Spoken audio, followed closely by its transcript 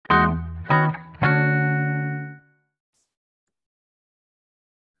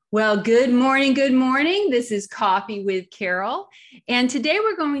Well, good morning. Good morning. This is Coffee with Carol. And today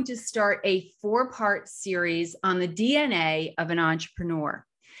we're going to start a 4-part series on the DNA of an entrepreneur.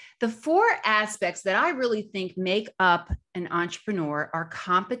 The 4 aspects that I really think make up an entrepreneur are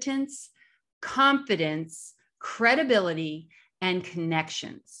competence, confidence, credibility, and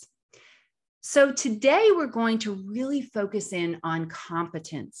connections. So today we're going to really focus in on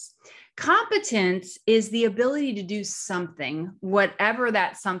competence. Competence is the ability to do something, whatever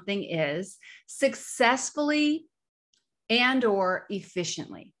that something is, successfully and or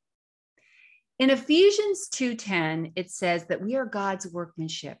efficiently. In Ephesians 2:10, it says that we are God's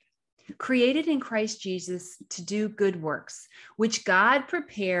workmanship, created in Christ Jesus to do good works, which God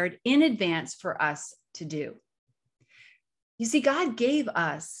prepared in advance for us to do. You see, God gave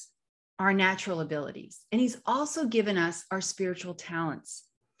us our natural abilities, and he's also given us our spiritual talents.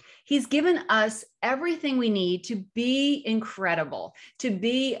 He's given us everything we need to be incredible, to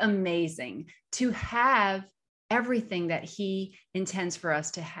be amazing, to have everything that he intends for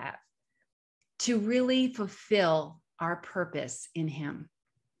us to have, to really fulfill our purpose in him.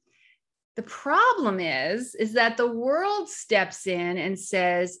 The problem is that the world steps in and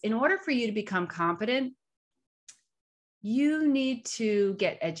says, in order for you to become competent, you need to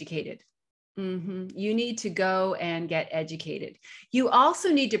get educated. You need to go and get educated. You also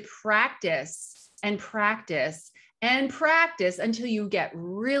need to practice and practice and practice until you get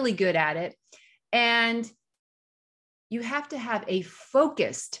really good at it. And you have to have a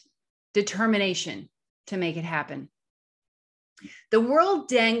focused determination to make it happen. The world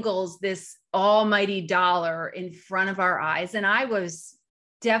dangles this almighty dollar in front of our eyes. And I was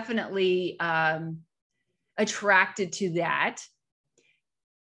definitely attracted to that.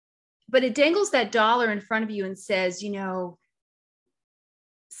 But it dangles that dollar in front of you and says,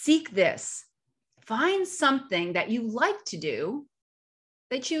 seek this, find something that you like to do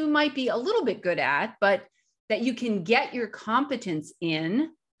that you might be a little bit good at, but that you can get your competence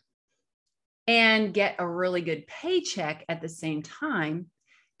in and get a really good paycheck at the same time,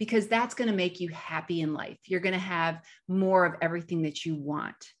 because that's going to make you happy in life. You're going to have more of everything that you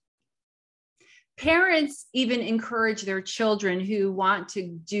want. Parents even encourage their children who want to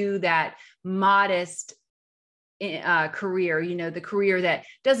do that modest career, the career that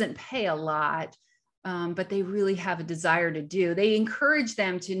doesn't pay a lot, but they really have a desire to do. They encourage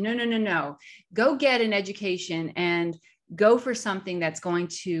them to, no, go get an education and go for something that's going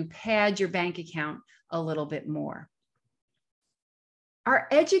to pad your bank account a little bit more. Our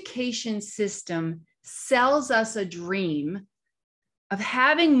education system sells us a dream of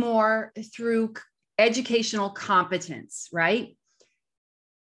having more through educational competence, right?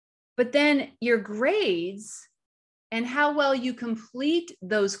 But then your grades and how well you complete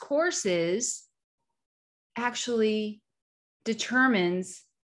those courses actually determines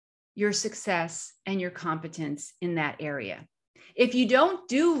your success and your competence in that area. If you don't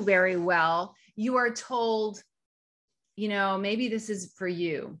do very well, you are told, maybe this is for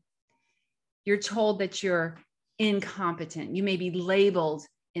you. You're told that you're incompetent. You may be labeled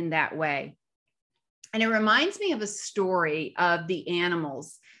in that way. And it reminds me of a story of the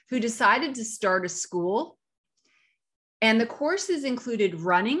animals who decided to start a school. And the courses included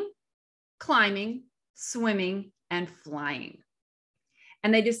running, climbing, swimming, and flying.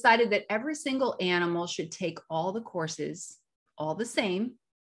 And they decided that every single animal should take all the courses, all the same.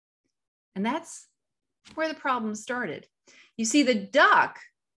 And that's where the problem started. You see, the duck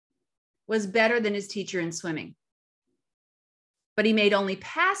was better than his teacher in swimming, but he made only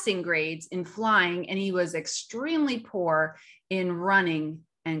passing grades in flying, and he was extremely poor in running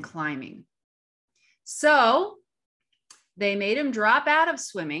and climbing. So they made him drop out of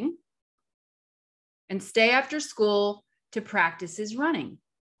swimming and stay after school to practice his running.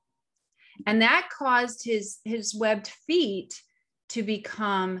 And that caused his webbed feet to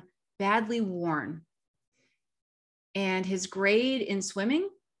become badly worn. And his grade in swimming,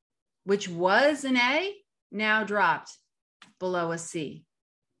 which was an A, now dropped below a C.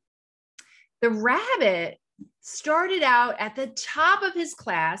 The rabbit started out at the top of his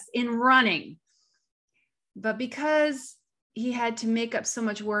class in running, but because he had to make up so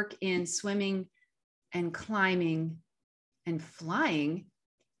much work in swimming and climbing and flying,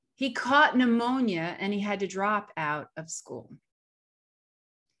 he caught pneumonia and he had to drop out of school.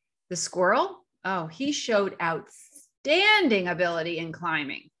 The squirrel, he showed outstanding ability in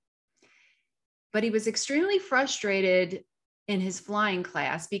climbing, but he was extremely frustrated in his flying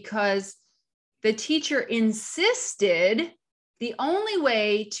class because the teacher insisted the only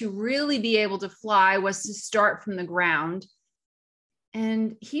way to really be able to fly was to start from the ground.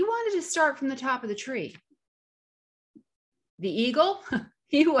 And he wanted to start from the top of the tree. The eagle,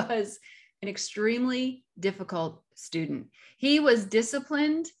 He was an extremely difficult student. He was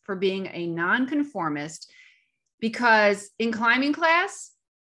disciplined for being a nonconformist because in climbing class,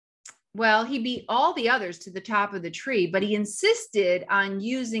 well, he beat all the others to the top of the tree, but he insisted on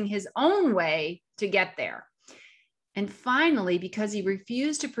using his own way to get there. And finally, because he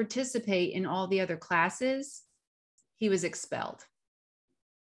refused to participate in all the other classes, he was expelled.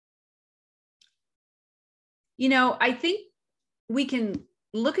 You know, I think we can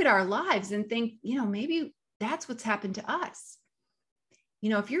look at our lives and think, you know, maybe that's what's happened to us. You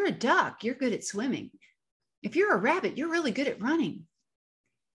know, if you're a duck, you're good at swimming. If you're a rabbit, you're really good at running.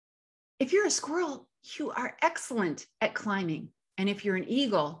 If you're a squirrel, you are excellent at climbing. And if you're an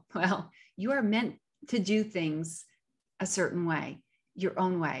eagle, well, you are meant to do things a certain way, your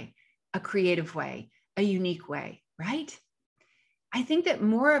own way, a creative way, a unique way, right? I think that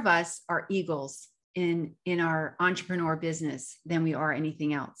more of us are eagles in our entrepreneur business than we are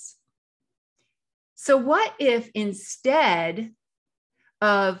anything else. So what if instead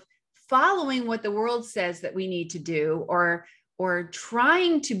of following what the world says that we need to do, or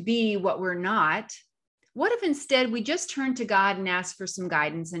trying to be what we're not, what if instead we just turn to God and ask for some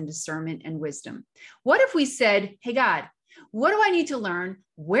guidance and discernment and wisdom? What if we said, hey, God, what do I need to learn?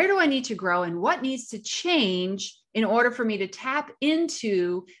 Where do I need to grow? And what needs to change in order for me to tap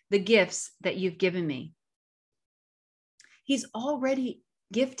into the gifts that you've given me? He's already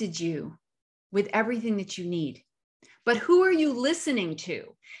gifted you with everything that you need. But who are you listening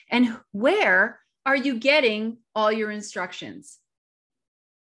to? And where are you getting all your instructions?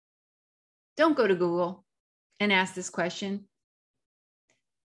 Don't go to Google and ask this question.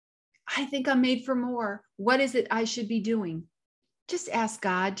 I think I'm made for more. What is it I should be doing? Just ask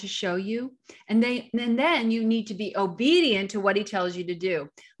God to show you. And then you need to be obedient to what he tells you to do.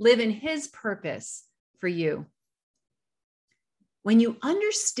 Live in his purpose for you. When you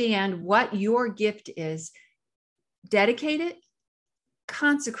understand what your gift is, dedicate it,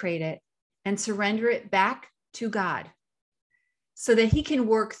 consecrate it, and surrender it back to God so that he can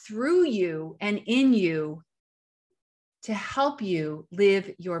work through you and in you to help you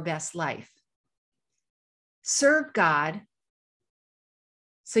live your best life. Serve God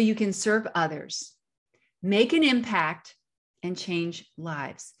so you can serve others, make an impact, and change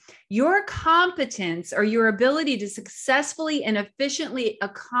lives. Your competence, or your ability to successfully and efficiently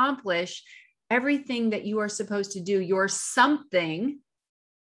accomplish everything that you are supposed to do, your something,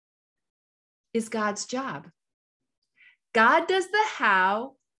 is God's job. God does the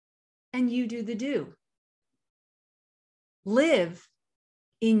how, and you do the do. Live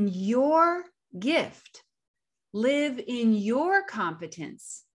in your gift. Live in your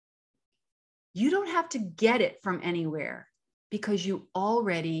competence. You don't have to get it from anywhere because you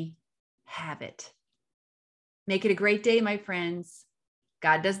already have it. Make it a great day, my friends.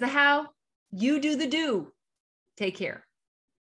 God does the how, you do the do. Take care.